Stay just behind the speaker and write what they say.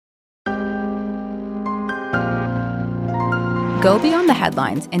Go beyond the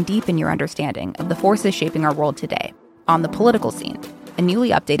headlines and deepen your understanding of the forces shaping our world today on The Political Scene, a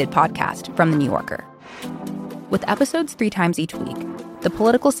newly updated podcast from The New Yorker. With episodes 3 times each week, The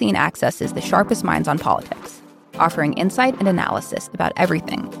Political Scene accesses the sharpest minds on politics, offering insight and analysis about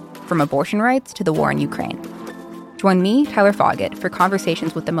everything from abortion rights to the war in Ukraine. Join me, Tyler Foggett, for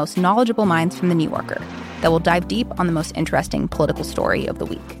conversations with the most knowledgeable minds from The New Yorker that will dive deep on the most interesting political story of the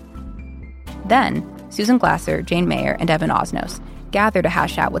week. Then, Susan Glasser, Jane Mayer, and Evan Osnos gather to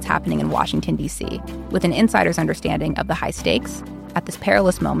hash out what's happening in Washington, D.C., with an insider's understanding of the high stakes at this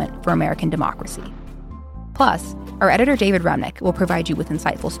perilous moment for American democracy. Plus, our editor David Remnick will provide you with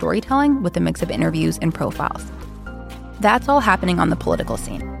insightful storytelling with a mix of interviews and profiles. That's all happening on The Political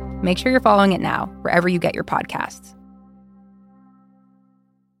Scene. Make sure you're following it now, wherever you get your podcasts.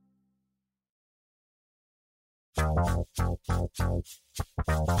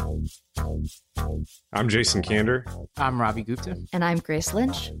 I'm Jason Kander. I'm Ravi Gupta. And I'm Grace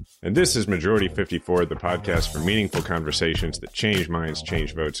Lynch. And this is Majority 54, the podcast for meaningful conversations that change minds,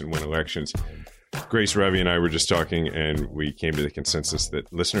 change votes, and win elections. Grace, Ravi, and I were just talking, and we came to the consensus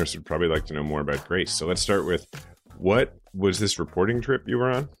that listeners would probably like to know more about Grace. So let's start with, what was this reporting trip you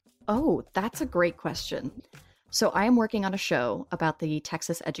were on? Oh, that's a great question. So I am working on a show about the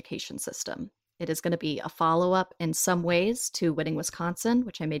Texas education system. It is going to be a follow-up in some ways to Winning Wisconsin,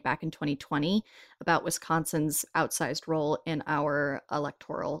 which I made back in 2020, about Wisconsin's outsized role in our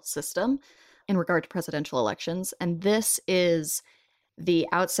electoral system in regard to presidential elections. And this is the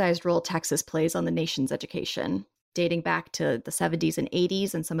outsized role Texas plays on the nation's education, dating back to the 70s and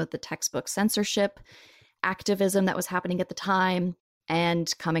 80s and some of the textbook censorship activism that was happening at the time,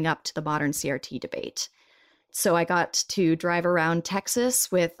 and coming up to the modern CRT debate. So I got to drive around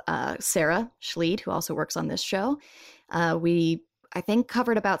Texas with Sarah Schleid, who also works on this show. We, I think,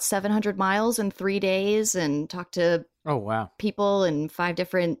 covered about 700 miles in 3 days and talked to people in 5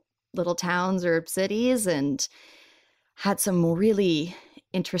 different little towns or cities, and had some really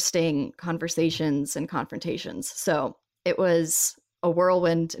interesting conversations and confrontations. So it was a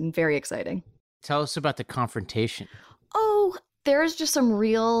whirlwind and very exciting. Tell us about the confrontation. Oh, there's just some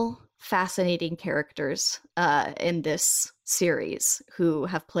real fascinating characters in this series who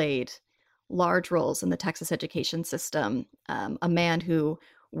have played large roles in the Texas education system. A man who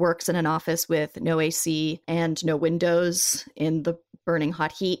works in an office with no AC and no windows in the burning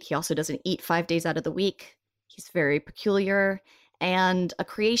hot heat. He also doesn't eat 5 days out of the week. He's very peculiar. And a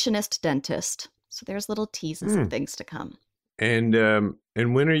creationist dentist. So there's little teases and things to come. And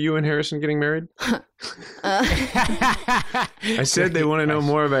when are you and Harrison getting married? I said they want to know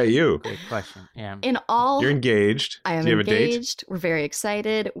more about you. Great question. Yeah. You're engaged. I am Do you have engaged. A date? We're very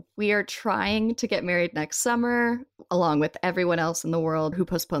excited. We are trying to get married next summer, along with everyone else in the world who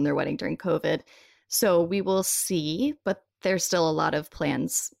postponed their wedding during COVID. So we will see, but there's still a lot of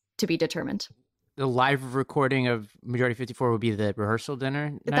plans to be determined. The live recording of Majority 54 would be the rehearsal dinner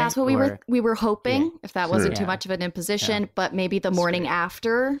night? That's what we were hoping, if that wasn't too much of an imposition, but maybe the morning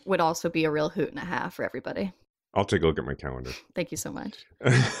after would also be a real hoot and a half for everybody. I'll take a look at my calendar. Thank you so much.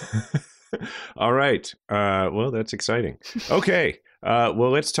 All right. Well, that's exciting. Okay.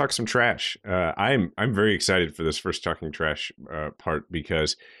 Well, let's talk some trash. I'm very excited for this first Talking Trash part,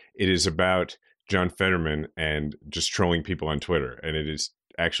 because it is about John Fetterman and just trolling people on Twitter, and it is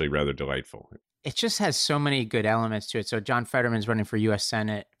actually rather delightful. It just has so many good elements to it. So John Fetterman's running for U.S.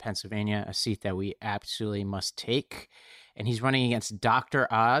 Senate, Pennsylvania, a seat that we absolutely must take. And he's running against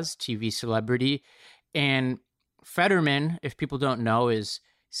Dr. Oz, TV celebrity. And Fetterman, if people don't know, is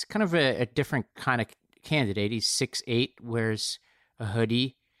kind of a different kind of candidate. He's 6'8", wears a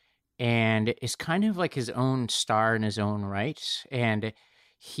hoodie, and is kind of like his own star in his own right. And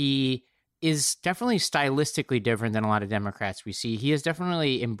he is definitely stylistically different than a lot of Democrats we see. He has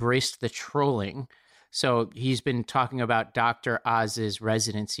definitely embraced the trolling. So he's been talking about Dr. Oz's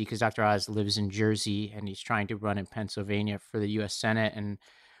residency, because Dr. Oz lives in Jersey and he's trying to run in Pennsylvania for the U.S. Senate. And,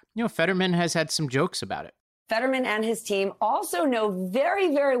 Fetterman has had some jokes about it. Fetterman and his team also know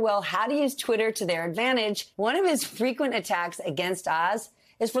very, very well how to use Twitter to their advantage. One of his frequent attacks against Oz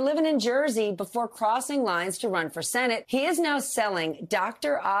is for living in Jersey before crossing lines to run for Senate. He is now selling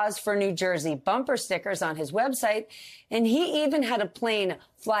Dr. Oz for New Jersey bumper stickers on his website, and he even had a plane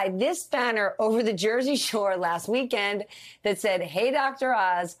fly this banner over the Jersey Shore last weekend that said, "Hey, Dr.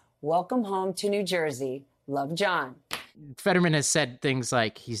 Oz, welcome home to New Jersey. Love, John." Fetterman has said things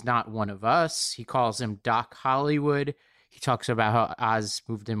like he's not one of us. He calls him Doc Hollywood. He talks about how Oz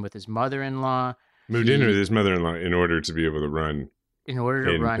moved in with his mother-in-law. Moved in with his mother-in-law in order to be able to run. In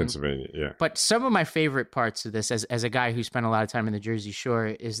Pennsylvania, yeah. But some of my favorite parts of this, as a guy who spent a lot of time in the Jersey Shore,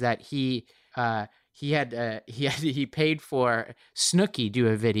 is that he he paid for Snooki do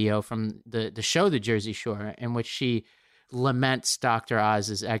a video from the show The Jersey Shore, in which she laments Dr.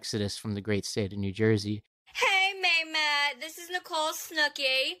 Oz's exodus from the great state of New Jersey. Hey, Maymette, this is Nicole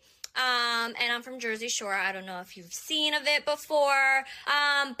Snooki. And I'm from Jersey Shore. I don't know if you've seen of it before,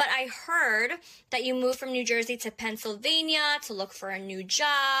 but I heard that you moved from New Jersey to Pennsylvania to look for a new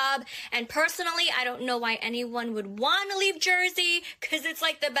job. And personally, I don't know why anyone would want to leave Jersey, because it's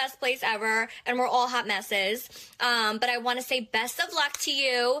like the best place ever, and we're all hot messes. But I want to say best of luck to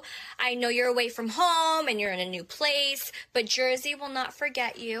you. I know you're away from home and you're in a new place, but Jersey will not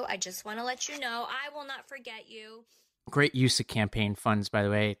forget you. I just want to let you know I will not forget you. Great use of campaign funds, by the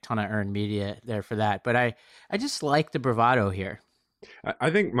way. Ton of earned media there for that. But I just like the bravado here.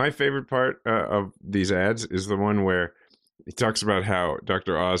 I think my favorite part of these ads is the one where he talks about how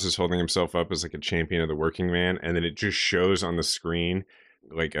Dr. Oz is holding himself up as like a champion of the working man, and then it just shows on the screen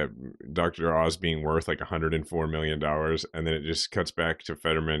like Dr. Oz being worth like $104 million, and then it just cuts back to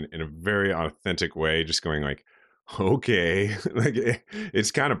Fetterman in a very authentic way, just going like, okay, like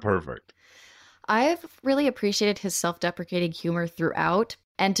it's kind of perfect. I've really appreciated his self-deprecating humor throughout,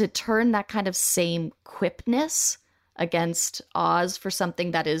 and to turn that kind of same quipness against Oz for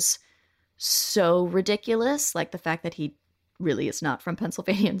something that is so ridiculous, like the fact that he really is not from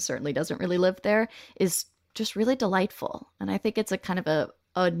Pennsylvania and certainly doesn't really live there, is just really delightful. And I think it's a kind of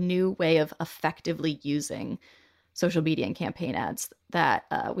a new way of effectively using social media and campaign ads that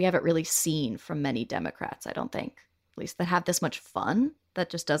we haven't really seen from many Democrats, I don't think, at least that have this much fun. That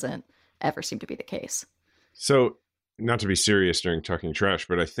just doesn't ever seem to be the case. So, not to be serious during talking trash,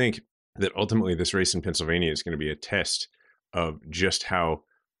 but I think that ultimately this race in Pennsylvania is going to be a test of just how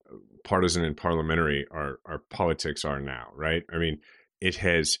partisan and parliamentary our politics are now, right? I mean, it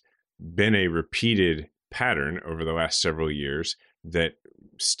has been a repeated pattern over the last several years that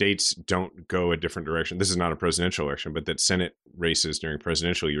states don't go a different direction. This is not a presidential election, but that Senate races during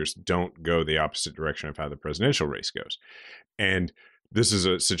presidential years don't go the opposite direction of how the presidential race goes. And this is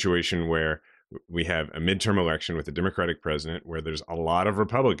a situation where we have a midterm election with a Democratic president where there's a lot of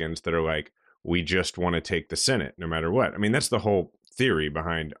Republicans that are like, we just want to take the Senate no matter what. I mean, that's the whole theory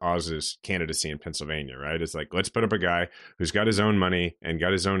behind Oz's candidacy in Pennsylvania, right? It's like, let's put up a guy who's got his own money and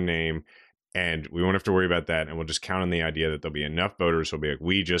got his own name, and we won't have to worry about that. And we'll just count on the idea that there'll be enough voters who'll be like,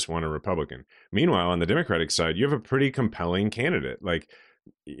 we just want a Republican. Meanwhile, on the Democratic side, you have a pretty compelling candidate. Like,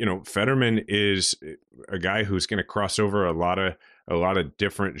 you know, Fetterman is a guy who's going to cross over a lot of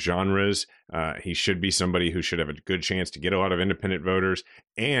different genres. He should be somebody who should have a good chance to get a lot of independent voters.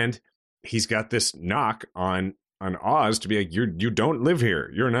 And he's got this knock on Oz to be like, you don't live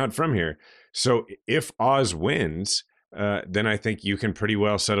here. You're not from here. So if Oz wins, then I think you can pretty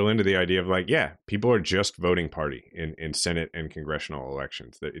well settle into the idea of like, yeah, people are just voting party in Senate and congressional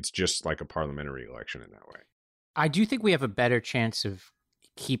elections. It's just like a parliamentary election in that way. I do think we have a better chance of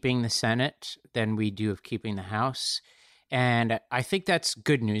keeping the Senate than we do of keeping the House. And I think that's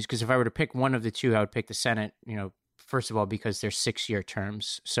good news, because if I were to pick one of the two, I would pick the Senate, you know, first of all, because they're 6-year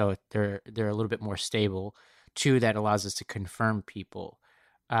terms. So they're a little bit more stable. Two, that allows us to confirm people.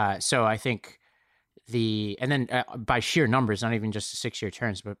 So I think and then by sheer numbers, not even just the 6-year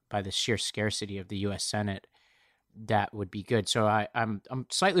terms, but by the sheer scarcity of the U.S. Senate, that would be good. So I'm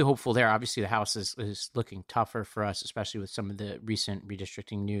slightly hopeful there. Obviously, the House is looking tougher for us, especially with some of the recent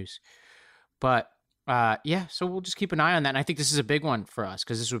redistricting news. But yeah, so we'll just keep an eye on that. And I think this is a big one for us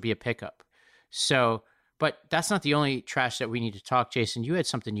because this would be a pickup. So, but that's not the only trash that we need to talk. Jason, you had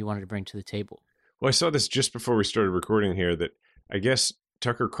something you wanted to bring to the table. Well, I saw this just before we started recording here that I guess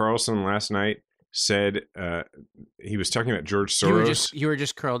Tucker Carlson last night said he was talking about George Soros. You were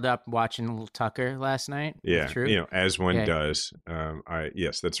just curled up watching a little Tucker last night. Yeah, True? You know, as one does.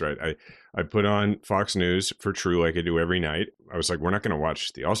 Yes, that's right. I put on Fox News for True like I do every night. I was like, we're not going to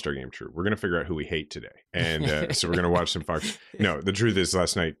watch the All-Star game, True. We're going to figure out who we hate today, and so we're going to watch some Fox. No, the truth is,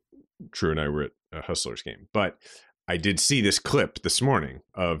 last night True and I were at a Hustlers game, but I did see this clip this morning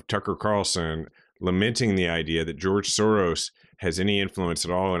of Tucker Carlson lamenting the idea that George Soros has any influence at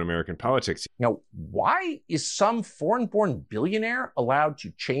all in American politics. Now, why is some foreign-born billionaire allowed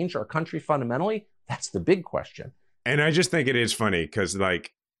to change our country fundamentally? That's the big question. And I just think it is funny because,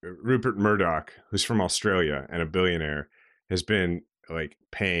 like, Rupert Murdoch, who's from Australia and a billionaire, has been, like,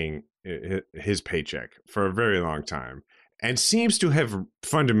 paying his paycheck for a very long time and seems to have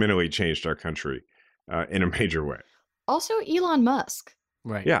fundamentally changed our country in a major way. Also, Elon Musk.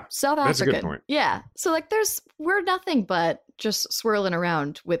 Right. Yeah. South African. That's a good point. Yeah. So like we're nothing but just swirling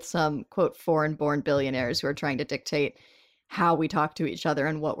around with some quote foreign-born billionaires who are trying to dictate how we talk to each other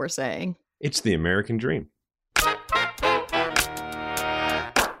and what we're saying. It's the American dream.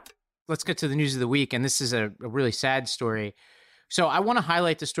 let's get to the news of the week. And this is a really sad story. So I want to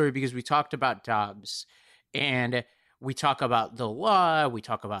highlight the story because we talked about Dobbs and we talk about the law, we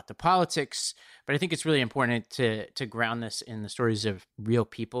talk about the politics, but I think it's really important to ground this in the stories of real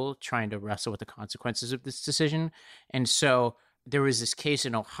people trying to wrestle with the consequences of this decision. And so there was this case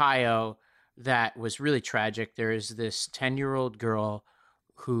in Ohio that was really tragic. There is this 10-year-old girl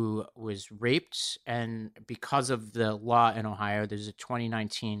who was raped, and because of the law in Ohio, there's a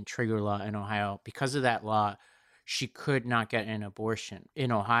 2019 trigger law in Ohio. Because of that law, she could not get an abortion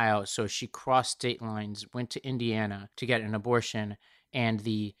in Ohio. So she crossed state lines, went to Indiana to get an abortion. And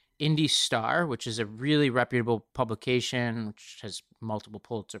the Indy Star, which is a really reputable publication, which has multiple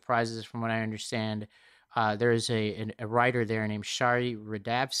Pulitzer Prizes from what I understand, there is a writer there named Shari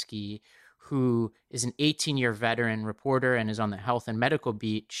Radavsky, who is an 18-year veteran reporter and is on the health and medical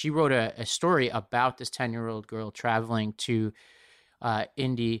beat. She wrote a story about this 10-year-old girl traveling to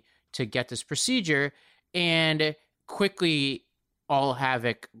Indy to get this procedure. And quickly, all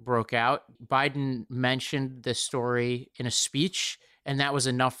havoc broke out. Biden mentioned this story in a speech, and that was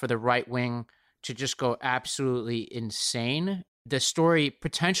enough for the right wing to just go absolutely insane. The story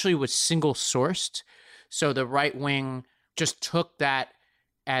potentially was single-sourced, so the right wing just took that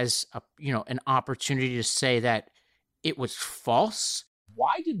as an opportunity to say that it was false.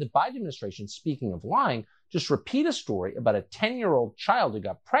 Why did the Biden administration, speaking of lying, just repeat a story about a 10-year-old child who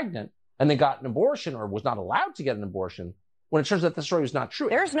got pregnant and then got an abortion or was not allowed to get an abortion when it turns out the story was not true?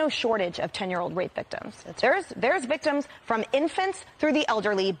 There's no shortage of 10-year-old rape victims. There's victims from infants through the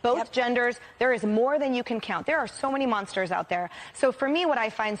elderly, both genders. There is more than you can count. There are so many monsters out there. So for me, what I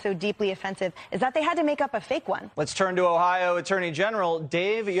find so deeply offensive is that they had to make up a fake one. Let's turn to Ohio Attorney General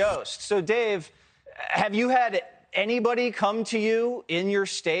Dave Yost. So Dave, have you had anybody come to you in your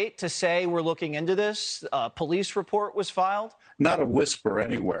state to say we're looking into this? A police report was filed? Not a whisper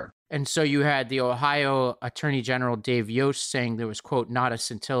anywhere. And so you had the Ohio Attorney General Dave Yost saying there was, quote, not a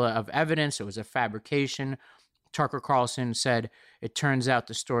scintilla of evidence. It was a fabrication. Tucker Carlson said it turns out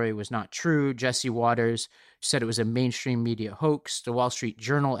the story was not true. Jesse Waters said it was a mainstream media hoax. The Wall Street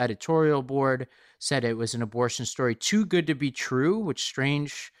Journal editorial board said it was an abortion story too good to be true, which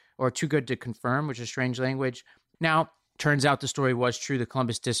strange, or too good to confirm, which is strange language. Now, turns out the story was true. The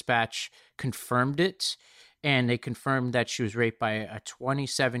Columbus Dispatch confirmed it. And they confirmed that she was raped by a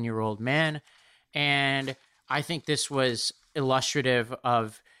 27-year-old man. And I think this was illustrative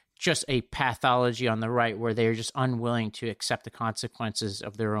of just a pathology on the right where they're just unwilling to accept the consequences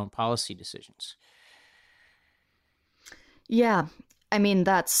of their own policy decisions. Yeah. I mean,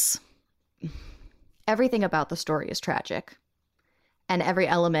 everything about the story is tragic. And every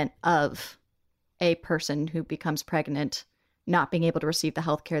element of a person who becomes pregnant not being able to receive the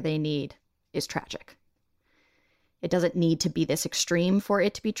health care they need is tragic. It doesn't need to be this extreme for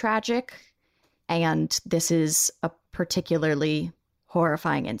it to be tragic. And this is a particularly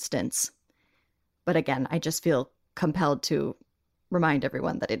horrifying instance. But again, I just feel compelled to remind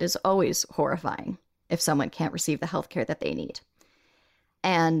everyone that it is always horrifying if someone can't receive the health care that they need.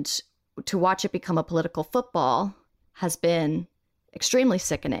 And to watch it become a political football has been extremely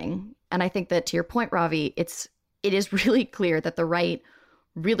sickening. And I think that, to your point, Ravi, it is really clear that the right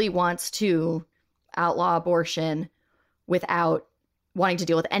really wants to outlaw abortion without wanting to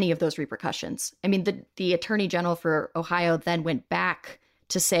deal with any of those repercussions. I mean, the Attorney General for Ohio then went back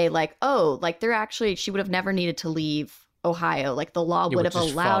to say, like, she would have never needed to leave Ohio. Like, the law would have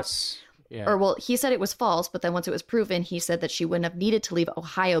allowed. Yeah. Or, well, he said it was false, but then once it was proven, he said that she wouldn't have needed to leave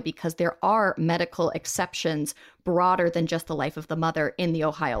Ohio because there are medical exceptions broader than just the life of the mother in the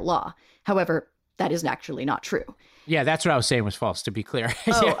Ohio law. However, that is actually not true. Yeah, that's what I was saying was false, to be clear.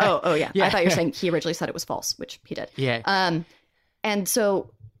 Yeah. I thought you were saying he originally said it was false, which he did. Yeah. And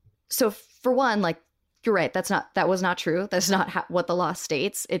so for one, like, you're right. That was not true. That's not what the law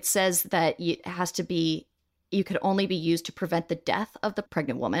states. It says that you could only be used to prevent the death of the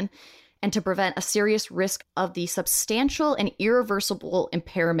pregnant woman and to prevent a serious risk of the substantial and irreversible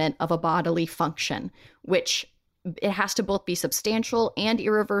impairment of a bodily function, which it has to both be substantial and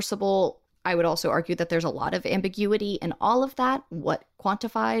irreversible. I would also argue that there's a lot of ambiguity in all of that. What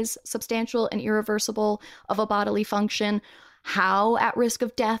quantifies substantial and irreversible of a bodily function? How at risk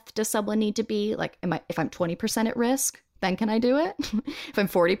of death does someone need to be? Like, if I'm 20% at risk, then can I do it? If I'm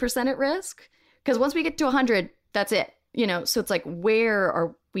 40% at risk? Because once we get to 100, that's it. So it's like, where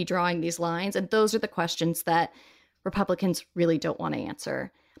are we drawing these lines? And those are the questions that Republicans really don't want to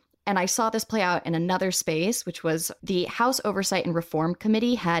answer. And I saw this play out in another space, which was the House Oversight and Reform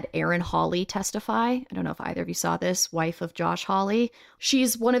Committee had Erin Hawley testify. I don't know if either of you saw this, wife of Josh Hawley.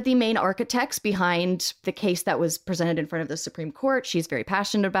 She's one of the main architects behind the case that was presented in front of the Supreme Court. She's very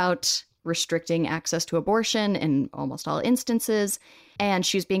passionate about restricting access to abortion in almost all instances. And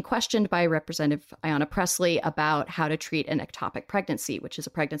she was being questioned by Representative Ayanna Pressley about how to treat an ectopic pregnancy, which is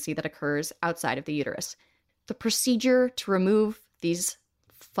a pregnancy that occurs outside of the uterus. The procedure to remove these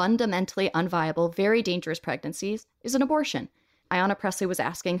fundamentally unviable, very dangerous pregnancies is an abortion. Ayanna Pressley was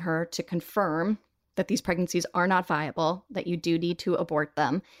asking her to confirm that these pregnancies are not viable, that you do need to abort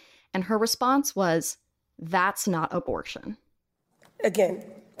them. And her response was, that's not abortion. Again,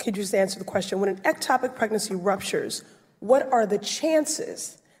 could you just answer the question? When an ectopic pregnancy ruptures, what are the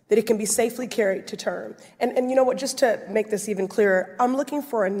chances that it can be safely carried to term? And you know what, just to make this even clearer, I'm looking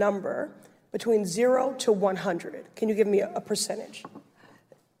for a number between 0 to 100. Can you give me a percentage?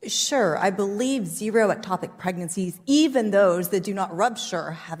 Sure. I believe 0 ectopic pregnancies, even those that do not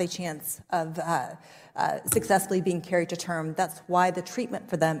rupture, have a chance of successfully being carried to term. That's why the treatment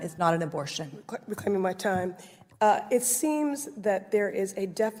for them is not an abortion. Reclaiming my time. It seems that there is a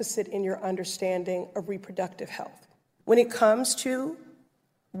deficit in your understanding of reproductive health. When it comes to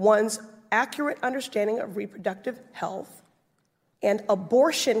one's accurate understanding of reproductive health and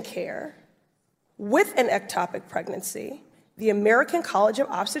abortion care with an ectopic pregnancy, the American College of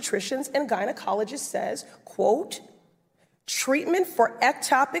Obstetricians and Gynecologists says, quote, treatment for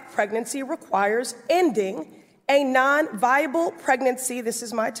ectopic pregnancy requires ending a non-viable pregnancy. This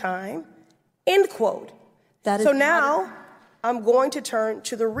is my time, end quote. So now I'm going to turn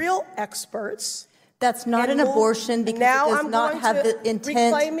to the real experts. That's not an abortion because it does not have the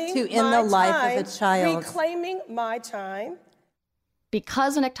intent to end the life of a child. Reclaiming my time.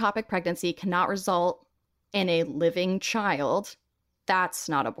 Because an ectopic pregnancy cannot result in a living child, that's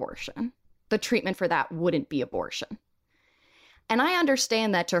not abortion. The treatment for that wouldn't be abortion. And I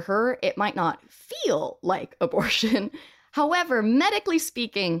understand that to her, it might not feel like abortion. However, medically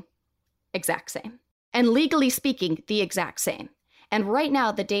speaking, exact same. And legally speaking, the exact same. And right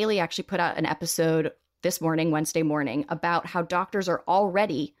now, The Daily actually put out an episode this morning, Wednesday morning, about how doctors are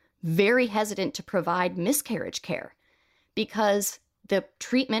already very hesitant to provide miscarriage care because the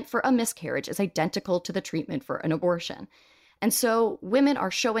treatment for a miscarriage is identical to the treatment for an abortion. And so women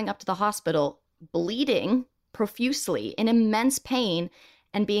are showing up to the hospital bleeding profusely in immense pain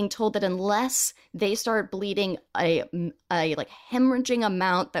and being told that unless they start bleeding a like hemorrhaging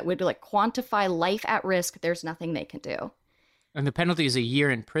amount that would like quantify life at risk, there's nothing they can do. And the penalty is a year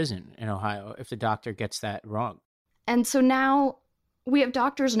in prison in Ohio if the doctor gets that wrong. And so now we have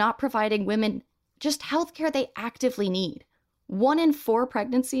doctors not providing women just healthcare they actively need. 1 in 4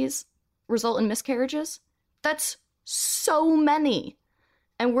 pregnancies result in miscarriages. That's so many.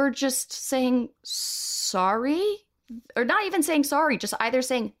 And we're just saying sorry, or not even saying sorry, just either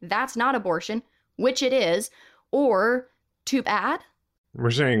saying that's not abortion, which it is, or too bad.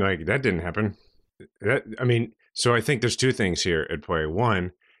 We're saying like that didn't happen. So I think there's 2 things here at play.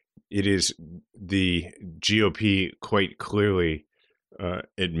 One, it is the GOP quite clearly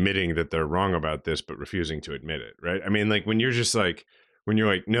admitting that they're wrong about this, but refusing to admit it, right? I mean, like when you're like,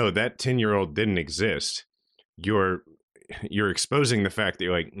 no, that 10-year-old didn't exist, you're exposing the fact that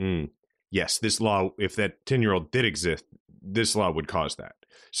you're like, yes, this law, if that 10-year-old did exist, this law would cause that.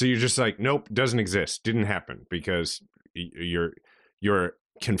 So you're just like, nope, doesn't exist, didn't happen, because you're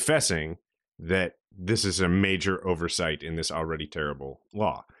confessing that this is a major oversight in this already terrible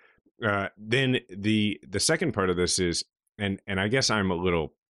law. Then the second part of this is, and I guess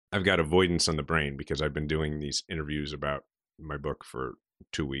I've got avoidance on the brain because I've been doing these interviews about my book for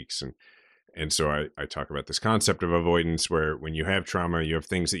 2 weeks. And so I talk about this concept of avoidance where when you have trauma, you have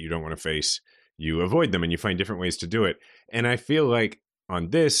things that you don't want to face, you avoid them and you find different ways to do it. And I feel like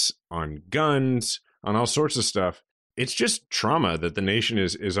on guns, on all sorts of stuff, it's just trauma that the nation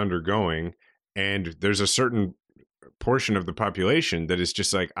is undergoing. And there's a certain portion of the population that is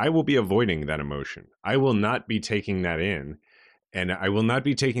just like, I will be avoiding that emotion. I will not be taking that in. And I will not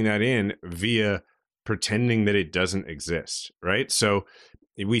be taking that in via pretending that it doesn't exist, right? So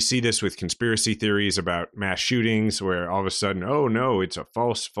we see this with conspiracy theories about mass shootings where all of a sudden, oh no, it's a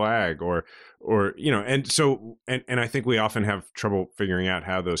false flag or and I think we often have trouble figuring out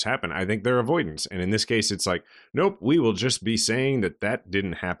how those happen. I think they're avoidance. And in this case, it's like, nope, we will just be saying that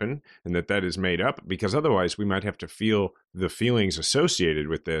didn't happen and that is made up, because otherwise we might have to feel the feelings associated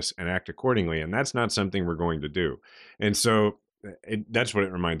with this and act accordingly. And that's not something we're going to do. And so that's what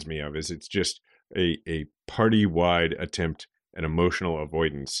it reminds me of, is it's just a party-wide attempt at emotional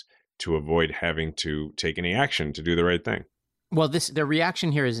avoidance to avoid having to take any action to do the right thing. Well, the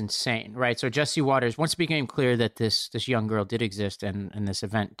reaction here is insane, right? So Jesse Waters, once it became clear that this young girl did exist and this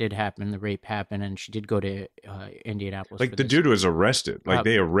event did happen, the rape happened, and she did go to Indianapolis. Like the dude was arrested. Like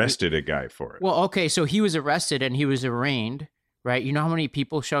they arrested a guy for it. Well, okay, so he was arrested and he was arraigned, right? You know how many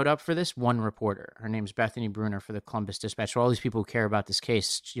people showed up for this? One reporter. Her name's Bethany Bruner for the Columbus Dispatch. So all these people who care about this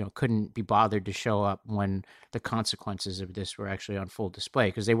case, couldn't be bothered to show up when the consequences of this were actually on full display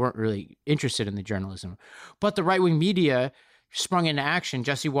because they weren't really interested in the journalism. But the right-wing media sprung into action.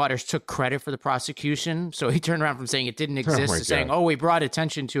 Jesse Waters took credit for the prosecution. So he turned around from saying it didn't exist to saying, we brought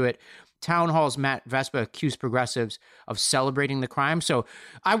attention to it. Town Hall's Matt Vespa accused progressives of celebrating the crime. So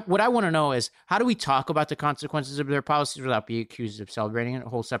what I want to know is, how do we talk about the consequences of their policies without being accused of celebrating it? A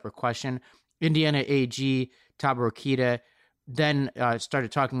whole separate question. Indiana AG Tabarokita then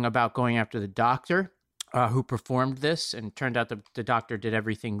started talking about going after the doctor who performed this, and turned out the doctor did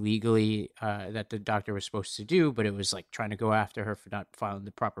everything legally that the doctor was supposed to do, but it was like trying to go after her for not filing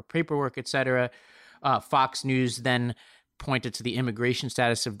the proper paperwork, etc. Fox News then pointed to the immigration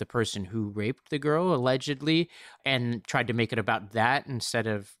status of the person who raped the girl, allegedly, and tried to make it about that instead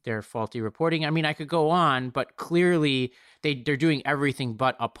of their faulty reporting. I mean, I could go on, but clearly they're doing everything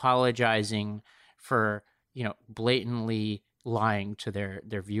but apologizing for, blatantly lying to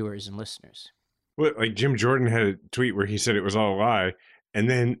their viewers and listeners. Well, like Jim Jordan had a tweet where he said it was all a lie. And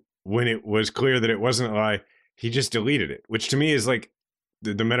then when it was clear that it wasn't a lie, he just deleted it, which to me is like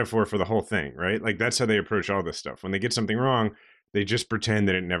the metaphor for the whole thing, right? Like that's how they approach all this stuff. When they get something wrong, they just pretend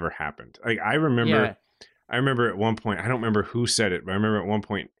that it never happened. Like I remember at one point, I don't remember who said it, but I remember at one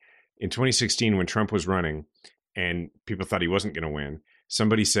point in 2016 when Trump was running and people thought he wasn't going to win,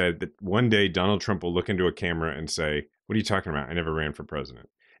 somebody said that one day Donald Trump will look into a camera and say, "What are you talking about? I never ran for president."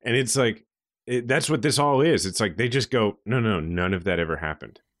 And it's like, that's what this all is. It's like they just go, no, none of that ever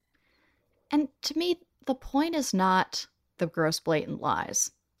happened. And to me, the point is not the gross blatant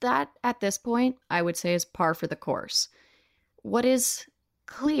lies. That, at this point, I would say is par for the course. What is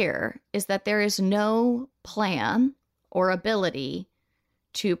clear is that there is no plan or ability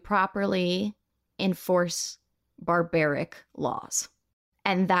to properly enforce barbaric laws.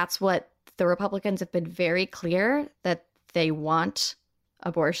 And that's what the Republicans have been very clear, that they want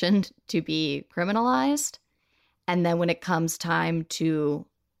abortion to be criminalized. And then when it comes time to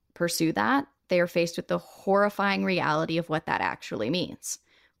pursue that, they are faced with the horrifying reality of what that actually means.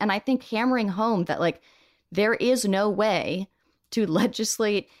 And I think hammering home that, there is no way to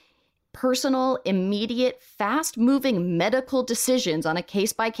legislate personal, immediate, fast-moving medical decisions on a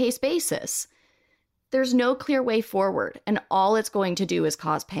case-by-case basis. There's no clear way forward, and all it's going to do is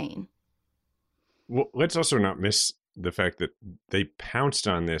cause pain. Well, let's also not miss the fact that they pounced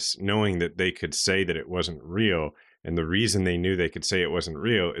on this knowing that they could say that it wasn't real. And the reason they knew they could say it wasn't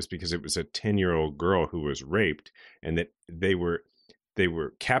real is because it was a 10-year-old girl who was raped, and that they were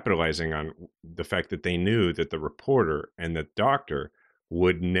capitalizing on the fact that they knew that the reporter and the doctor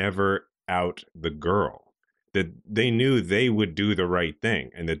would never out the girl, that they knew they would do the right thing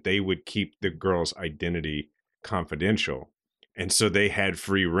and that they would keep the girl's identity confidential. And so they had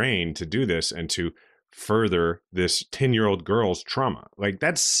free reign to do this and to further this 10-year-old girl's trauma. Like,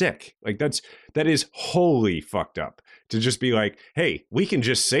 that's sick. Like, that is wholly fucked up to just be like, hey, we can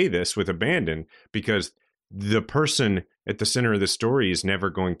just say this with abandon because the person at the center of the story is never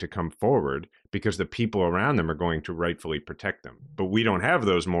going to come forward because the people around them are going to rightfully protect them. But we don't have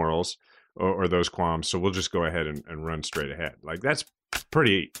those morals or those qualms, so we'll just go ahead and run straight ahead. Like, that's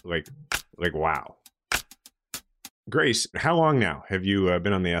pretty, like wow. Grace, how long now have you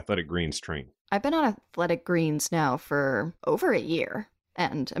been on the Athletic Greens train? I've been on Athletic Greens now for over a year,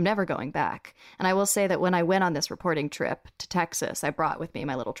 and I'm never going back. And I will say that when I went on this reporting trip to Texas, I brought with me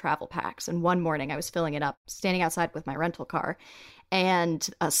my little travel packs. And one morning I was filling it up, standing outside with my rental car, and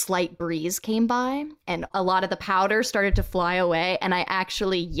a slight breeze came by, and a lot of the powder started to fly away. And I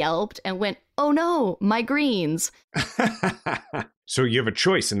actually yelped and went, "Oh no, my greens." So you have a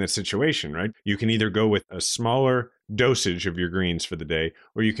choice in this situation, right? You can either go with a smaller dosage of your greens for the day,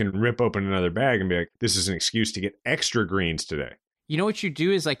 or you can rip open another bag and be like, this is an excuse to get extra greens today. You know what you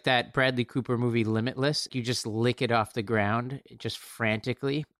do is like that Bradley Cooper movie Limitless. You just lick it off the ground, just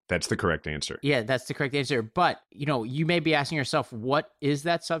frantically. That's the correct answer. Yeah, that's the correct answer. But, you may be asking yourself, what is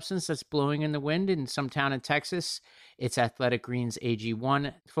that substance that's blowing in the wind in some town in Texas? It's Athletic Greens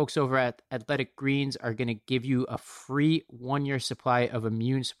AG1. Folks over at Athletic Greens are going to give you a free 1-year supply of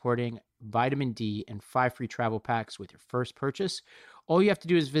immune-supporting vitamin D and 5 free travel packs with your first purchase. All you have to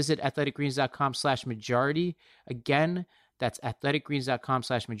do is visit athleticgreens.com/majority. Again, that's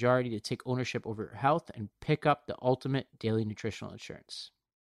athleticgreens.com/majority to take ownership over your health and pick up the ultimate daily nutritional insurance.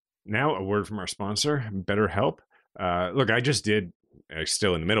 Now, a word from our sponsor, BetterHelp. look, I'm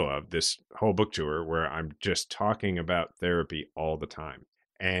still in the middle of this whole book tour where I'm just talking about therapy all the time.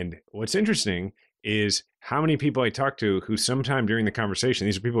 And what's interesting is how many people I talk to who sometime during the conversation,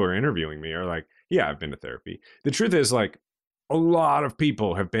 these are people who are interviewing me, are like, yeah, I've been to therapy. The truth is, like, a lot of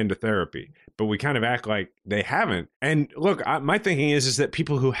people have been to therapy, but we kind of act like they haven't. And look, my thinking is that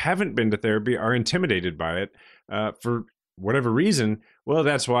people who haven't been to therapy are intimidated by it for whatever reason. Well,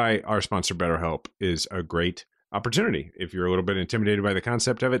 that's why our sponsor, BetterHelp, is a great opportunity. If you're a little bit intimidated by the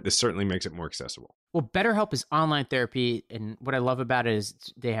concept of it, this certainly makes it more accessible. Well, BetterHelp is online therapy, and what I love about it is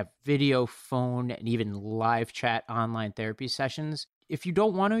they have video, phone, and even live chat online therapy sessions. If you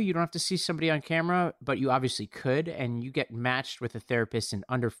don't want to, you don't have to see somebody on camera, but you obviously could, and you get matched with a therapist in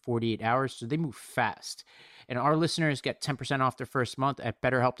under 48 hours, so they move fast. And our listeners get 10% off their first month at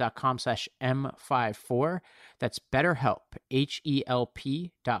betterhelp.com/M54. That's BetterHelp,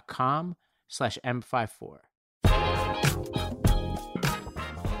 HELP.com/M54.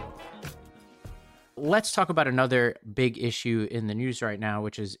 Let's talk about another big issue in the news right now,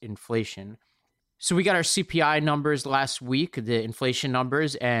 which is inflation. So we got our CPI numbers last week, the inflation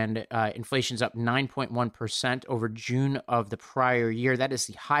numbers, and inflation's up 9.1% over June of the prior year. That is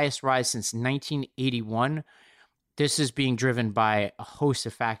the highest rise since 1981. This is being driven by a host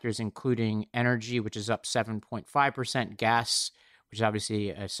of factors, including energy, which is up 7.5%, gas, which is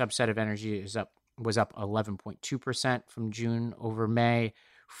obviously a subset of energy, was up 11.2% from June over May.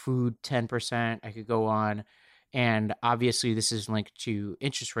 Food 10%. I could go on. And obviously, this is linked to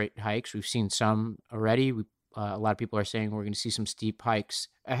interest rate hikes. We've seen some already. A lot of people are saying we're going to see some steep hikes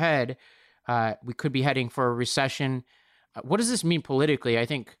ahead. We could be heading for a recession. What does this mean politically? I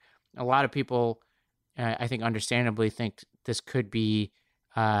think a lot of people, understandably, think this could be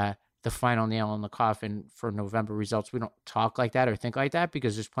the final nail in the coffin for November results. We don't talk like that or think like that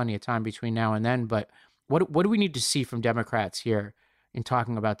because there's plenty of time between now and then. But what do we need to see from Democrats here in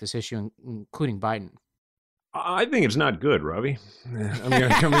talking about this issue, including Biden? I think it's not good, Ravi. I'm going to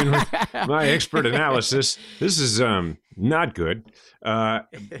come in with my expert analysis. This is not good.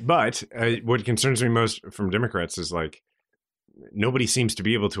 But what concerns me most from Democrats is, like, nobody seems to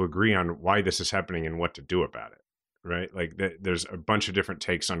be able to agree on why this is happening and what to do about it, right? Like, there's a bunch of different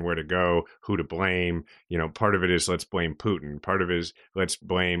takes on where to go, who to blame. You know, part of it is let's blame Putin. Part of it is let's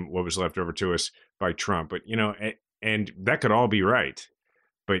blame what was left over to us by Trump. But, you know, and that could all be right.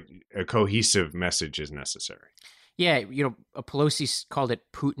 But a cohesive message is necessary. Yeah, you know, Pelosi called it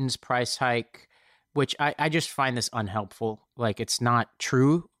Putin's price hike, which I just find this unhelpful. Like, it's not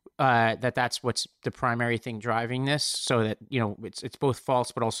true that's what's the primary thing driving this. So that, you know, it's both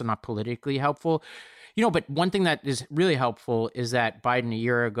false but also not politically helpful. You know, but one thing that is really helpful is that Biden a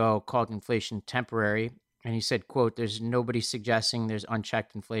year ago called inflation temporary. And he said, quote, "There's nobody suggesting there's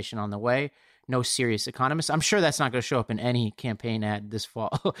unchecked inflation on the way. No serious economist." I'm sure that's not going to show up in any campaign ad this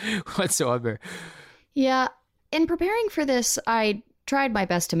fall whatsoever. Yeah. In preparing for this, I tried my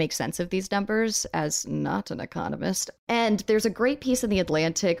best to make sense of these numbers as not an economist. And there's a great piece in The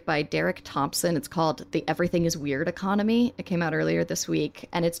Atlantic by Derek Thompson. It's called The Everything is Weird Economy. It came out earlier this week.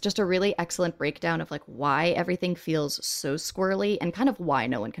 And it's just a really excellent breakdown of, like, why everything feels so squirrely and kind of why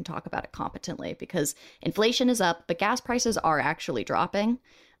no one can talk about it competently. Because inflation is up, but gas prices are actually dropping.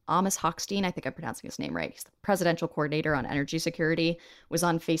 Amos Hochstein, I think I'm pronouncing his name right, he's the presidential coordinator on energy security, was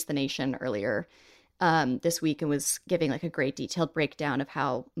on Face the Nation earlier this week and was giving, like, a great detailed breakdown of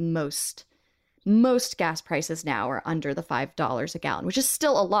how most gas prices now are under the $5 a gallon, which is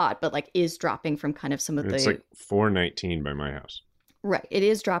still a lot, but, like, is dropping from kind of some of it's like $4.19 by my house. Right. It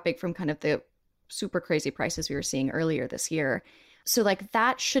is dropping from kind of the super crazy prices we were seeing earlier this year. So, like,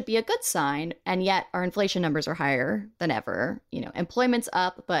 that should be a good sign. And yet our inflation numbers are higher than ever. You know, employment's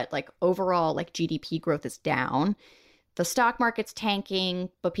up, but, like, overall, like, GDP growth is down. The stock market's tanking,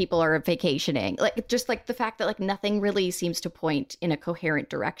 but people are vacationing. Like, just, like, the fact that, like, nothing really seems to point in a coherent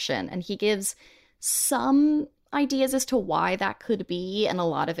direction. And he gives some ideas as to why that could be. And a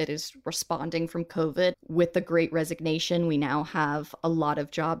lot of it is responding from COVID. With the Great Resignation, we now have a lot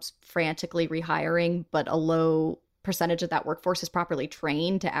of jobs frantically rehiring, but a low percentage of that workforce is properly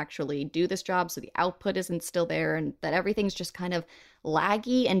trained to actually do this job, so the output isn't still there, and that everything's just kind of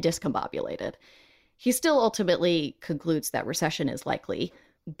laggy and discombobulated. He still ultimately concludes that recession is likely,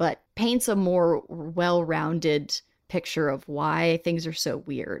 but paints a more well-rounded picture of why things are so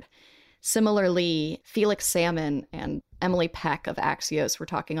weird. Similarly, Felix Salmon and Emily Peck of Axios were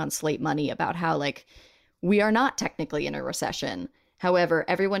talking on Slate Money about how, like, we are not technically in a recession. However,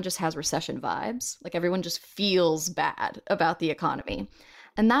 everyone just has recession vibes. Like, everyone just feels bad about the economy.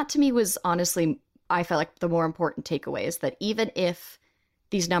 And that, to me, was honestly, I felt like the more important takeaway is that even if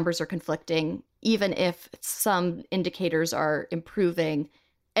these numbers are conflicting, even if some indicators are improving,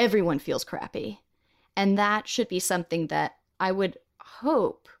 everyone feels crappy. And that should be something that I would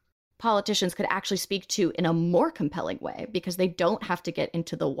hope politicians could actually speak to in a more compelling way, because they don't have to get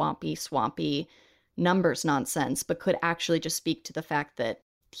into the wompy, swampy numbers nonsense, but could actually just speak to the fact that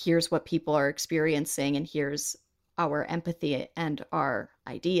here's what people are experiencing and here's our empathy and our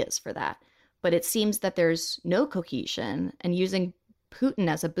ideas for that. But it seems that there's no cohesion, and using Putin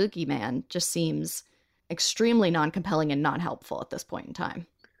as a boogeyman just seems extremely non-compelling and not helpful at this point in time.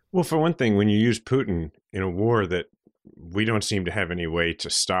 Well, for one thing, when you use Putin in a war that we don't seem to have any way to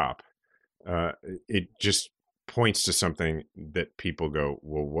stop, it just points to something that people go,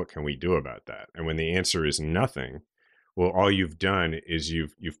 well, what can we do about that? And when the answer is nothing, well, all you've done is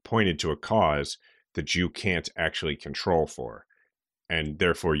you've pointed to a cause that you can't actually control for. And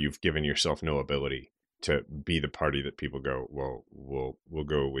therefore, you've given yourself no ability to be the party that people go, well, we'll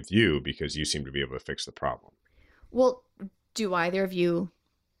go with you because you seem to be able to fix the problem. Well, do either of you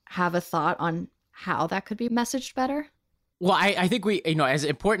have a thought on how that could be messaged better? Well, I think we, as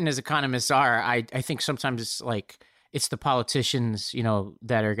important as economists are, I think sometimes it's the politicians,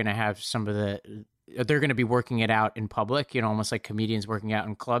 that are going to have they're going to be working it out in public, almost like comedians working out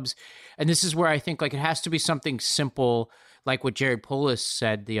in clubs. And this is where I think it has to be something simple, like what Jared Polis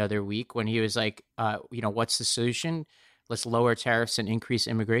said the other week when he was like, what's the solution? Let's lower tariffs and increase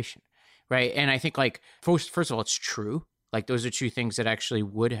immigration, right? And I think first of all, it's true. Those are two things that actually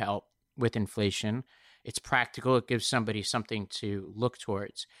would help with inflation. It's practical. It gives somebody something to look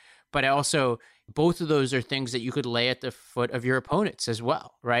towards. But also, both of those are things that you could lay at the foot of your opponents as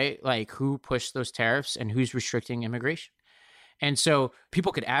well, right? Like who pushed those tariffs and who's restricting immigration. And so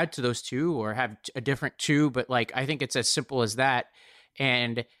people could add to those two or have a different two, but I think it's as simple as that.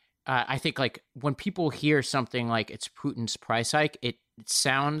 And I think when people hear something like it's Putin's price hike, it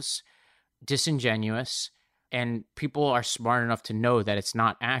sounds disingenuous, and people are smart enough to know that it's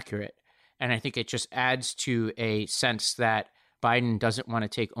not accurate. And I think it just adds to a sense that Biden doesn't want to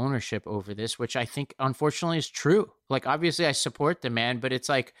take ownership over this, which I think unfortunately is true. Obviously I support the man, but it's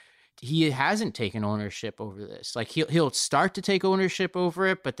he hasn't taken ownership over this. He'll start to take ownership over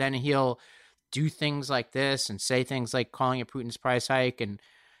it, but then he'll do things like this and say things like calling it Putin's price hike. And,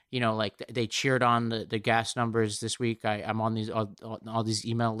 they cheered on the gas numbers this week. I'm on all these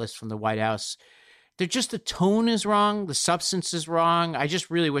email lists from the White House. They're just, the tone is wrong. The substance is wrong. I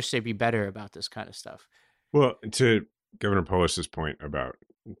just really wish they'd be better about this kind of stuff. Well, to Governor Polis's point about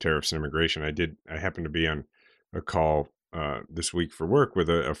tariffs and immigration, I happened to be on a call this week for work with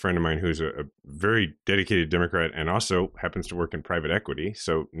a friend of mine who's a very dedicated Democrat and also happens to work in private equity.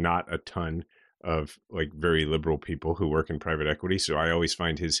 So not a ton of very liberal people who work in private equity. So I always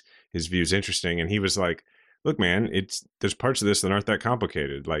find his views interesting. And he was like, look, man, there's parts of this that aren't that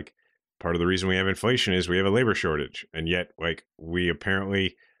complicated. Part of the reason we have inflation is we have a labor shortage. And yet, we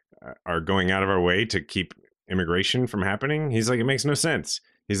apparently are going out of our way to keep immigration from happening. He's like, it makes no sense.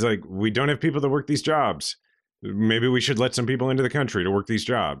 He's like, we don't have people that work these jobs. Maybe we should let some people into the country to work these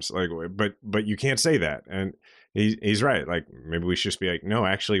jobs. But you can't say that. And he's right. Maybe we should just be no,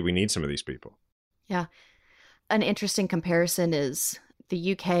 actually, we need some of these people. Yeah. An interesting comparison is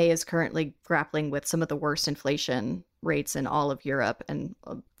the UK is currently grappling with some of the worst inflation rates in all of Europe. And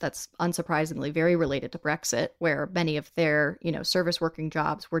that's unsurprisingly very related to Brexit, where many of their, service working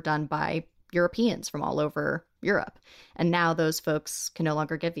jobs were done by Europeans from all over Europe. And now those folks can no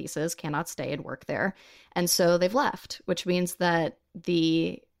longer get visas, cannot stay and work there. And so they've left, which means that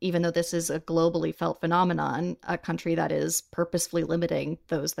even though this is a globally felt phenomenon, a country that is purposefully limiting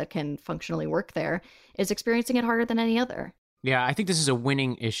those that can functionally work there is experiencing it harder than any other. Yeah, I think this is a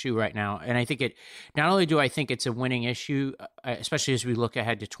winning issue right now. And I think not only do I think it's a winning issue, especially as we look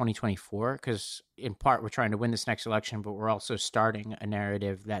ahead to 2024, because in part we're trying to win this next election, but we're also starting a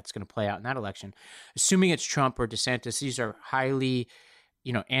narrative that's going to play out in that election. Assuming it's Trump or DeSantis, these are highly,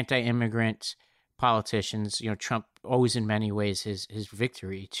 anti-immigrant politicians. Trump always in many ways his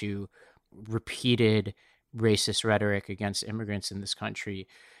victory to repeated racist rhetoric against immigrants in this country.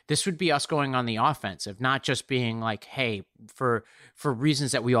 This would be us going on the offensive, not just being hey, for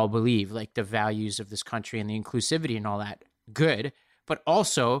reasons that we all believe, the values of this country and the inclusivity and all that, good, but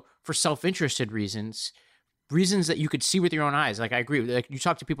also for self-interested reasons that you could see with your own eyes. I agree. You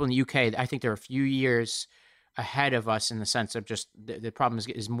talk to people in the UK, I think they're a few years ahead of us in the sense of just the problem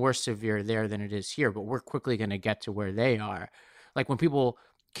is more severe there than it is here, but we're quickly going to get to where they are. When people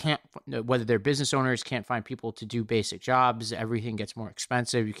can't, whether they're business owners, can't find people to do basic jobs, everything gets more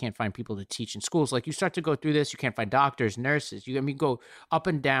expensive. You can't find people to teach in schools. You start to go through this, you can't find doctors, nurses. You go up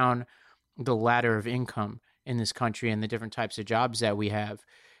and down the ladder of income in this country and the different types of jobs that we have.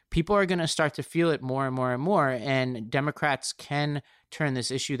 people are going to start to feel it more and more and more. And Democrats can turn this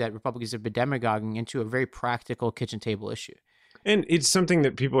issue that Republicans have been demagoguing into a very practical kitchen table issue. And it's something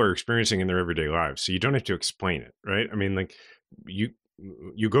that people are experiencing in their everyday lives. So you don't have to explain it, right? I mean, like you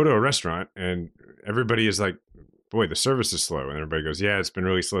go to a restaurant and everybody is like, boy, the service is slow. And everybody goes, yeah, it's been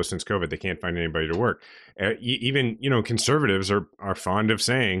really slow since COVID. They can't find anybody to work. Even, conservatives are fond of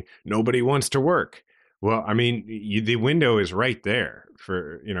saying nobody wants to work. Well, I mean, the window is right there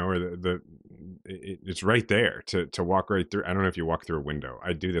for, or it's right there to walk right through. I don't know if you walk through a window.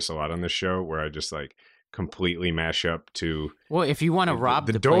 I do this a lot on this show where I just like completely mash up to. Well, if you want to rob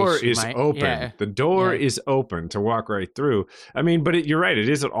the door place, is open. Yeah. The door is open to walk right through. I mean, but you're right. It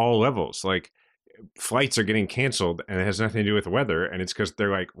is at all levels. Like flights are getting canceled and it has nothing to do with weather. And it's because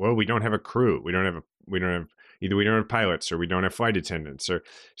they're like, well, we don't have a crew. We don't have pilots or we don't have flight attendants or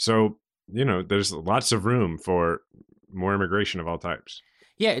so, there's lots of room for more immigration of all types.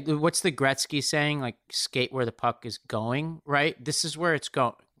 Yeah. What's the Gretzky saying? Like skate where the puck is going, right? This is where it's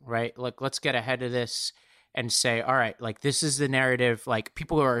going, right? Like, let's get ahead of this and say, all right, like this is the narrative. Like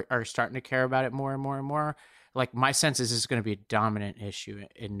people are starting to care about it more and more and more. Like my sense is this is going to be a dominant issue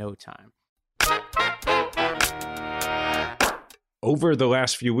in no time. Over the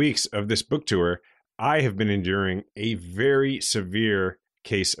last few weeks of this book tour, I have been enduring a very severe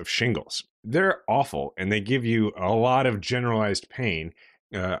case of shingles. They're awful, and they give you a lot of generalized pain.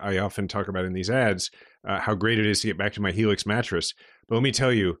 I often talk about in these ads how great it is to get back to my Helix mattress. But let me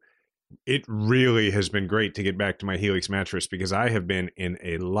tell you, it really has been great to get back to my Helix mattress because I have been in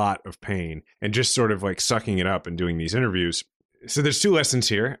a lot of pain and just sort of like sucking it up and doing these interviews. So there's two lessons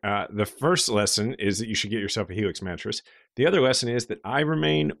here. The first lesson is that you should get yourself a Helix mattress. The other lesson is that I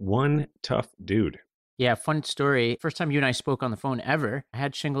remain one tough dude. Yeah, fun story. First time you and I spoke on the phone ever. I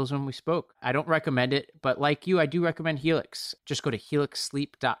had shingles when we spoke. I don't recommend it, but like you, I do recommend Helix. Just go to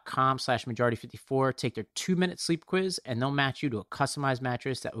helixsleep.com/majority54, take their 2-minute sleep quiz, and they'll match you to a customized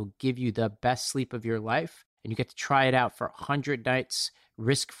mattress that will give you the best sleep of your life. And you get to try it out for 100 nights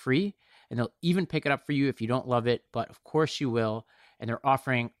risk-free. And they'll even pick it up for you if you don't love it, but of course you will. And they're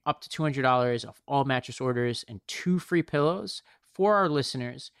offering up to $200 off all mattress orders and 2 free pillows for our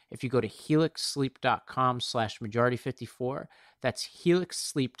listeners if you go to helixsleep.com/majority54. That's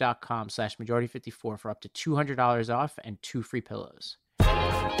helixsleep.com/majority54 for up to $200 off and 2 free pillows.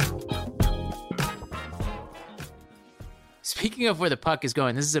 Speaking of where the puck is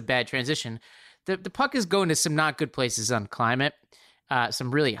going, this is a bad transition. The puck is going to some not good places on climate.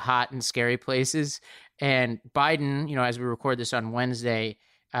 Some really hot and scary places. And Biden, as we record this on Wednesday,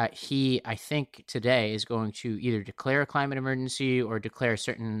 he, I think today, is going to either declare a climate emergency or declare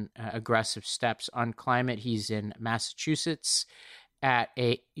certain aggressive steps on climate. He's in Massachusetts at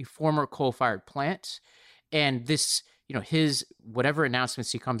a former coal-fired plant. And this, his whatever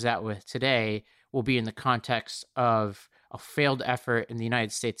announcements he comes out with today will be in the context of a failed effort in the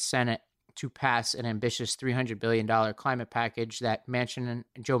United States Senate to pass an ambitious $300 billion climate package that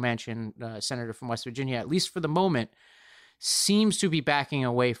Joe Manchin, senator from West Virginia, at least for the moment, seems to be backing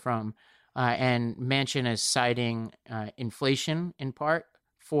away from. And Manchin is citing inflation in part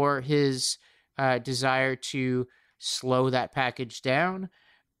for his desire to slow that package down.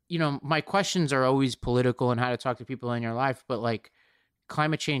 My questions are always political and how to talk to people in your life, but like,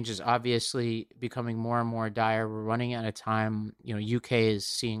 climate change is obviously becoming more and more dire. We're running out of time. UK is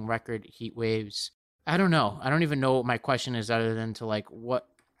seeing record heat waves. I don't know. I don't even know what my question is other than to like, what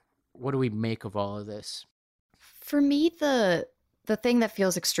do we make of all of this? For me, the thing that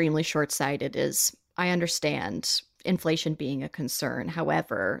feels extremely short-sighted is I understand inflation being a concern.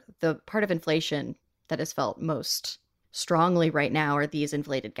 However, the part of inflation that is felt most strongly right now are these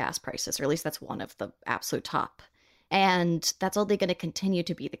inflated gas prices, or at least that's one of the absolute top. And that's only going to continue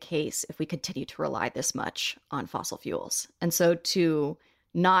to be the case if we continue to rely this much on fossil fuels. And so to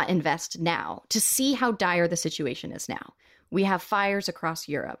not invest now, to see how dire the situation is now. We have fires across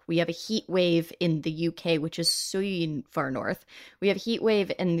Europe. We have a heat wave in the UK, which is so far north. We have a heat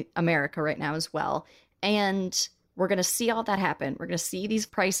wave in America right now as well. And we're going to see all that happen. We're going to see these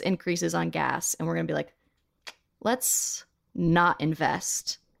price increases on gas. And we're going to be like, let's not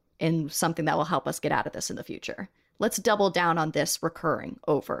invest in something that will help us get out of this in the future. Let's double down on this recurring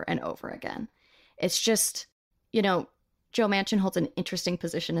over and over again. It's just, Joe Manchin holds an interesting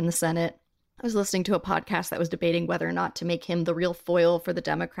position in the Senate. I was listening to a podcast that was debating whether or not to make him the real foil for the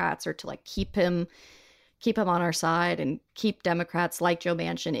Democrats or to like keep him on our side and keep Democrats like Joe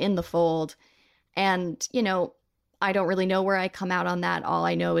Manchin in the fold. And, I don't really know where I come out on that. All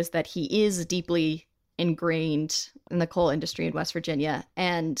I know is that he is deeply ingrained in the coal industry in West Virginia.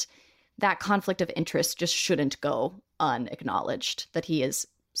 And that conflict of interest just shouldn't go unacknowledged, that he is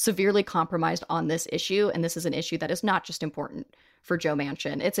severely compromised on this issue. And this is an issue that is not just important for Joe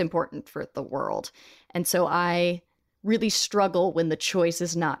Manchin, it's important for the world. And so I really struggle when the choice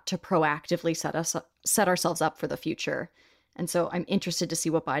is not to proactively set ourselves up for the future. And so I'm interested to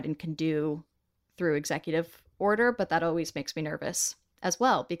see what Biden can do through executive order, but that always makes me nervous as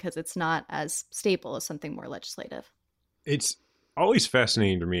well, because it's not as stable as something more legislative. It's always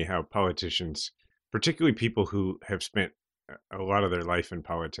fascinating to me how politicians, particularly people who have spent a lot of their life in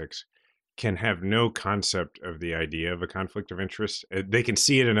politics, can have no concept of the idea of a conflict of interest. They can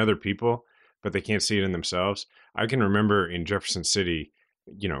see it in other people, but they can't see it in themselves. I can remember in Jefferson City,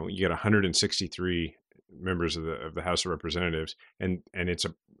 you know, you get 163 members of the House of Representatives, and it's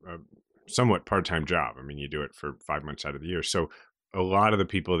a somewhat part-time job. I mean, you do it for 5 months out of the year. So a lot of the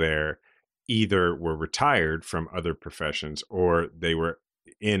people there either were retired from other professions or they were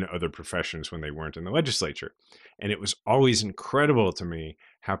in other professions when they weren't in the legislature. And it was always incredible to me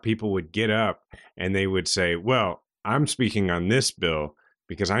how people would get up and they would say, well, I'm speaking on this bill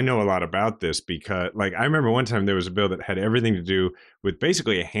because I know a lot about this, because like I remember one time there was a bill that had everything to do with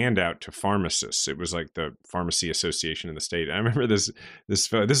basically a handout to pharmacists. It was like the Pharmacy Association in the state. And I remember this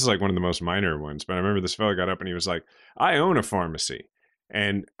fellow, this is like one of the most minor ones, but I remember this fellow got up and he was like, I own a pharmacy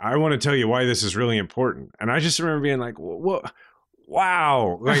and I want to tell you why this is really important. And I just remember being like, what?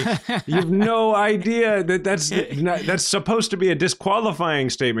 Wow, like you have no idea that's supposed to be a disqualifying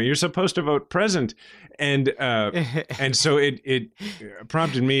statement. You're supposed to vote present, and so it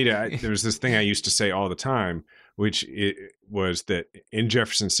prompted me to. There was this thing I used to say all the time, which was that in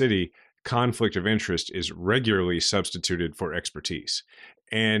Jefferson City, conflict of interest is regularly substituted for expertise,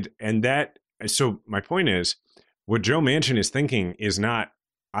 and that. So my point is, what Joe Manchin is thinking is not,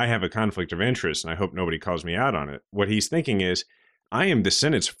 I have a conflict of interest, and I hope nobody calls me out on it. What he's thinking is, I am the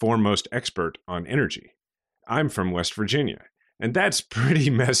Senate's foremost expert on energy. I'm from West Virginia. And that's pretty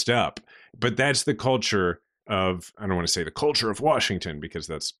messed up. But that's the culture of, I don't want to say the culture of Washington, because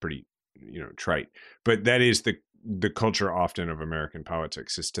that's pretty, trite. But that is the culture often of American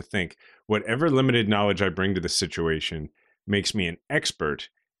politics, is to think whatever limited knowledge I bring to the situation makes me an expert,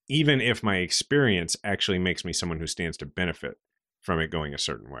 even if my experience actually makes me someone who stands to benefit from it going a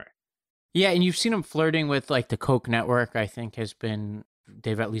certain way. Yeah, and you've seen him flirting with like the Koch network, I think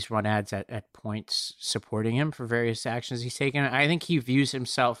they've at least run ads at points supporting him for various actions he's taken. I think he views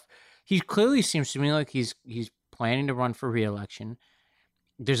himself, he clearly seems to me like he's planning to run for re-election.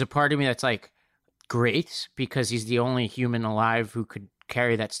 There's a part of me that's like, great, because he's the only human alive who could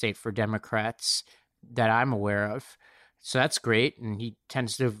carry that state for Democrats that I'm aware of. So that's great, and he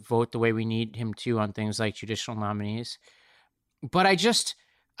tends to vote the way we need him to on things like judicial nominees. But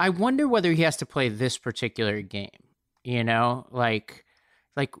I wonder whether he has to play this particular game, like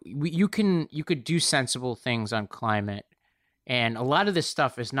you could do sensible things on climate. And a lot of this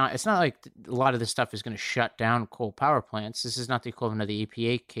stuff it's not like a lot of this stuff is going to shut down coal power plants. This is not the equivalent of the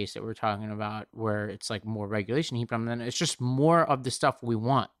EPA case that we're talking about, where it's like more regulation heaped on them. It's just more of the stuff we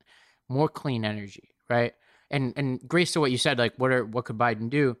want, more clean energy, right? And Grace, to what you said, like what could Biden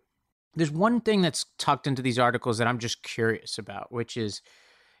do? There's one thing that's tucked into these articles that I'm just curious about, which is,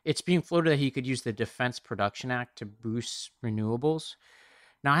 it's being floated that he could use the Defense Production Act to boost renewables.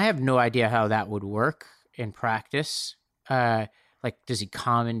 Now, I have no idea how that would work in practice. Does he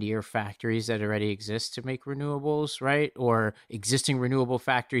commandeer factories that already exist to make renewables, right? Or existing renewable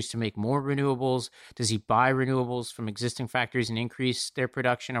factories to make more renewables? Does he buy renewables from existing factories and increase their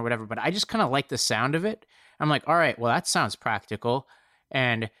production or whatever? But I just kind of like the sound of it. I'm like, all right, well, that sounds practical.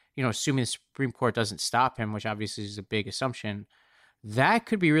 And, assuming the Supreme Court doesn't stop him, which obviously is a big assumption, that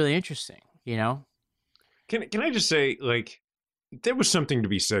could be really interesting, Can I just say, like, there was something to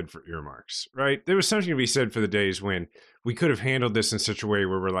be said for earmarks, right? There was something to be said for the days when we could have handled this in such a way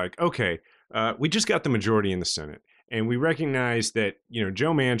where we're like, okay, we just got the majority in the Senate, and we recognize that,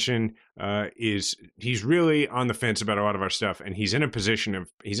 Joe Manchin he's really on the fence about a lot of our stuff, and he's in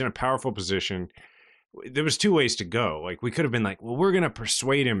a powerful position. There was two ways to go. Like, we could have been like, well, we're going to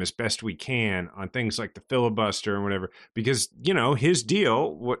persuade him as best we can on things like the filibuster and whatever, because, his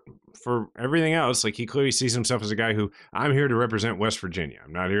deal, for everything else, like, he clearly sees himself as a guy who, I'm here to represent West Virginia.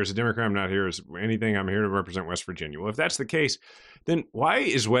 I'm not here as a Democrat. I'm not here as anything. I'm here to represent West Virginia. Well, if that's the case, then why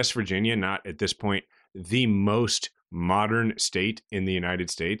is West Virginia not at this point the most modern state in the United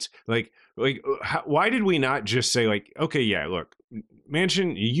States? Why did we not just say, like, okay, yeah, look,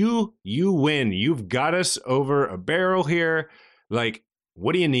 Manchin, you win. You've got us over a barrel here. Like,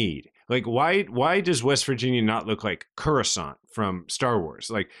 what do you need? Like, why does West Virginia not look like Coruscant from Star Wars.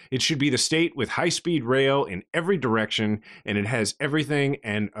 Like, it should be the state with high-speed rail in every direction, and it has everything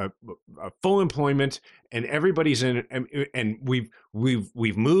and a full employment, and everybody's in. And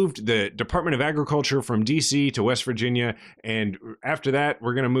we've moved the Department of Agriculture from D.C. to West Virginia, and after that,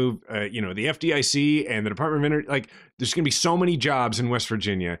 we're going to move, the FDIC and the Department of Energy. Like, there's going to be so many jobs in West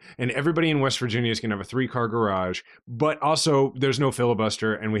Virginia, and everybody in West Virginia is going to have a 3-car garage. But also, there's no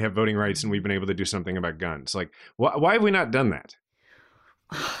filibuster, and we have voting rights, and we've been able to do something about guns. Like, why have we not done that?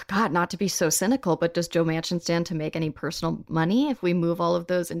 God, not to be so cynical, but does Joe Manchin stand to make any personal money if we move all of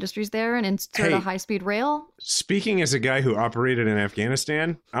those industries there and insert a high-speed rail? Speaking as a guy who operated in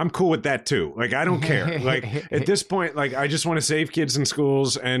Afghanistan, I'm cool with that too. Like, I don't care. Like, at this point, like, I just want to save kids in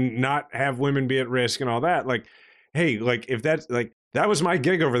schools and not have women be at risk and all that. Like, hey, like, if that's like, that was my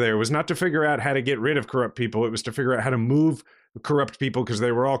gig over there, was not to figure out how to get rid of corrupt people. It was to figure out how to move corrupt people, because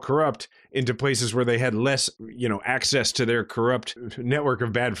they were all corrupt, into places where they had less, access to their corrupt network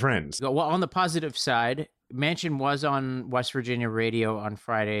of bad friends. Well, on the positive side, Manchin was on West Virginia radio on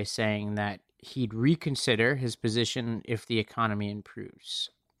Friday saying that he'd reconsider his position if the economy improves.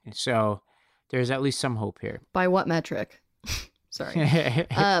 And so there's at least some hope here. By what metric? Sorry.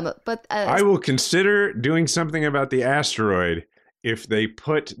 But I will consider doing something about the asteroid if they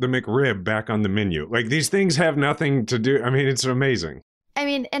put the McRib back on the menu. Like, these things have nothing to do. I mean, it's amazing. I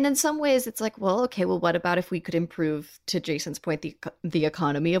mean, and in some ways it's like, well, okay, well, what about if we could improve, to Jason's point, the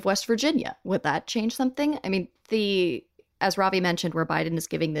economy of West Virginia? Would that change something? I mean, as Ravi mentioned, where Biden is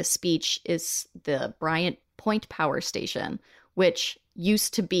giving this speech is the Bryant Point Power Station, which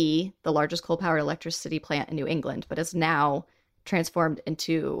used to be the largest coal-powered electricity plant in New England, but is now transformed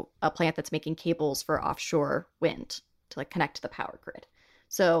into a plant that's making cables for offshore wind to like connect to the power grid.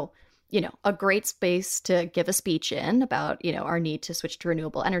 So, a great space to give a speech in about, our need to switch to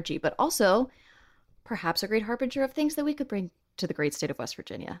renewable energy, but also perhaps a great harbinger of things that we could bring to the great state of West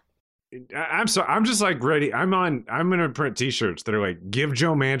Virginia. I'm just like ready. I'm going to print t-shirts that are like, give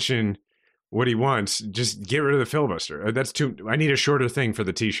Joe Manchin what he wants. Just get rid of the filibuster. I need a shorter thing for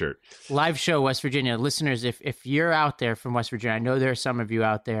the t-shirt. Live show, West Virginia. Listeners, if you're out there from West Virginia, I know there are some of you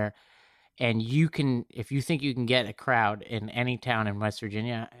out there, and if you think you can get a crowd in any town in West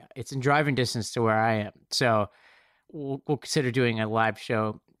Virginia, it's in driving distance to where I am. So we'll consider doing a live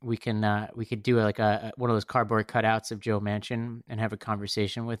show. We could do like one of those cardboard cutouts of Joe Manchin and have a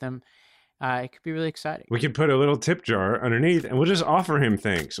conversation with him. It could be really exciting. We could put a little tip jar underneath, and we'll just offer him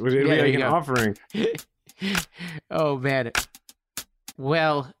things. It'll be like an offering. Oh man.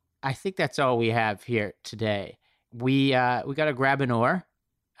 Well, I think that's all we have here today. We got to grab an oar.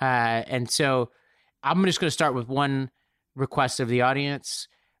 And so I'm just going to start with one request of the audience.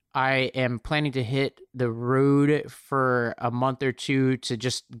 I am planning to hit the road for a month or two to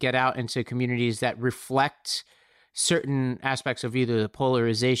just get out into communities that reflect certain aspects of either the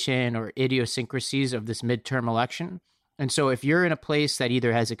polarization or idiosyncrasies of this midterm election. And so if you're in a place that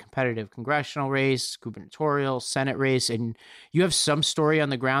either has a competitive congressional race, gubernatorial, Senate race, and you have some story on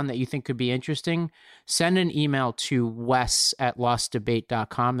the ground that you think could be interesting, send an email to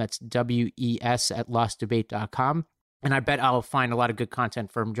wes@lostdebate.com. That's WES@lostdebate.com. And I bet I'll find a lot of good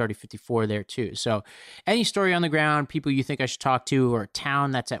content for Majority 54 there too. So any story on the ground, people you think I should talk to, or a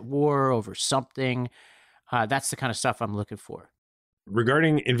town that's at war over something, that's the kind of stuff I'm looking for.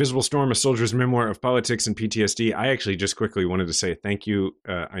 Regarding Invisible Storm, A Soldier's Memoir of Politics and PTSD, I actually just quickly wanted to say thank you.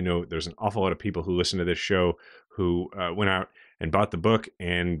 I know there's an awful lot of people who listen to this show who went out and bought the book,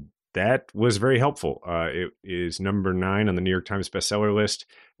 and that was very helpful. It is number 9 on the New York Times bestseller list,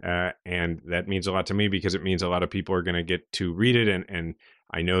 and that means a lot to me because it means a lot of people are going to get to read it, and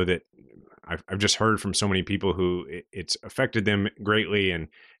I know that I've just heard from so many people who it's affected them greatly and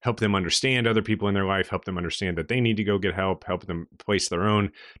helped them understand other people in their life, help them understand that they need to go get help them place their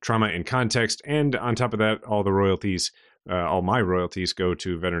own trauma in context. And on top of that, all my royalties go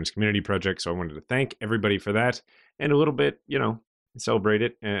to Veterans Community Project. So I wanted to thank everybody for that, and a little bit, celebrate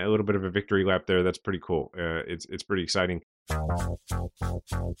it. A little bit of a victory lap there. That's pretty cool. It's pretty exciting.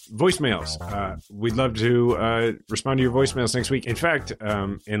 Voicemails. We'd love to respond to your voicemails next week. In fact,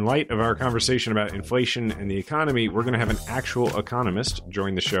 in light of our conversation about inflation and the economy, we're going to have an actual economist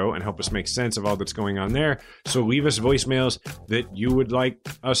join the show and help us make sense of all that's going on there. So leave us voicemails that you would like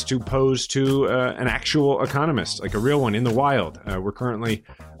us to pose to an actual economist, like a real one in the wild. We're currently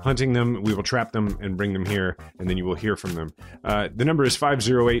hunting them. We will trap them and bring them here, and then you will hear from them. The number is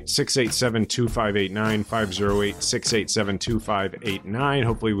 508-687-2589, 508-687-2589.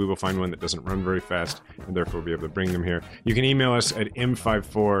 Hopefully we will find one that doesn't run very fast, and therefore be able to bring them here. You can email us at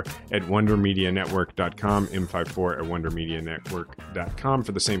m54@wondermedianetwork.com, m54@wondermedianetwork.com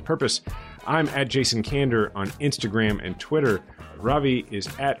for the same purpose. I'm at Jason Kander on Instagram and Twitter. Ravi is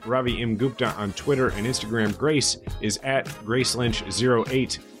at Ravi M. Gupta on Twitter and Instagram. Grace is at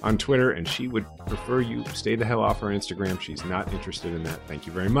GraceLynch08 on Twitter, and she would prefer you stay the hell off her Instagram. She's not interested in that. Thank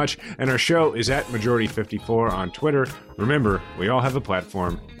you very much. And our show is at Majority54 on Twitter. Remember, we all have a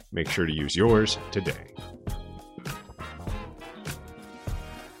platform. Make sure to use yours today.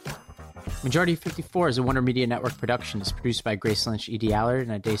 Majority 54 is a Wonder Media Network production. It's produced by Grace Lynch, Edie Allard,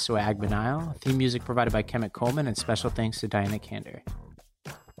 and Adesoa Agbanile. Theme music provided by Kemet Coleman, and special thanks to Diana Kander.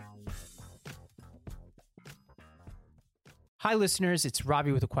 Hi, listeners. It's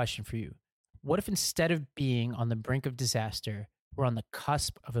Robbie with a question for you. What if instead of being on the brink of disaster, we're on the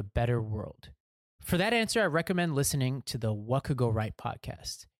cusp of a better world? For that answer, I recommend listening to the What Could Go Right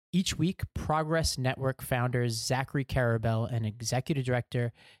podcast. Each week, Progress Network founders Zachary Karabell and Executive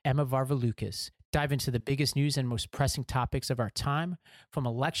Director Emma Varvaloucas dive into the biggest news and most pressing topics of our time, from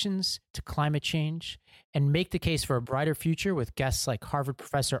elections to climate change, and make the case for a brighter future with guests like Harvard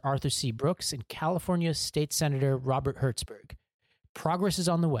professor Arthur C. Brooks and California State Senator Robert Hertzberg. Progress is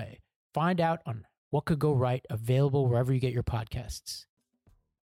on the way. Find out on What Could Go Right, available wherever you get your podcasts.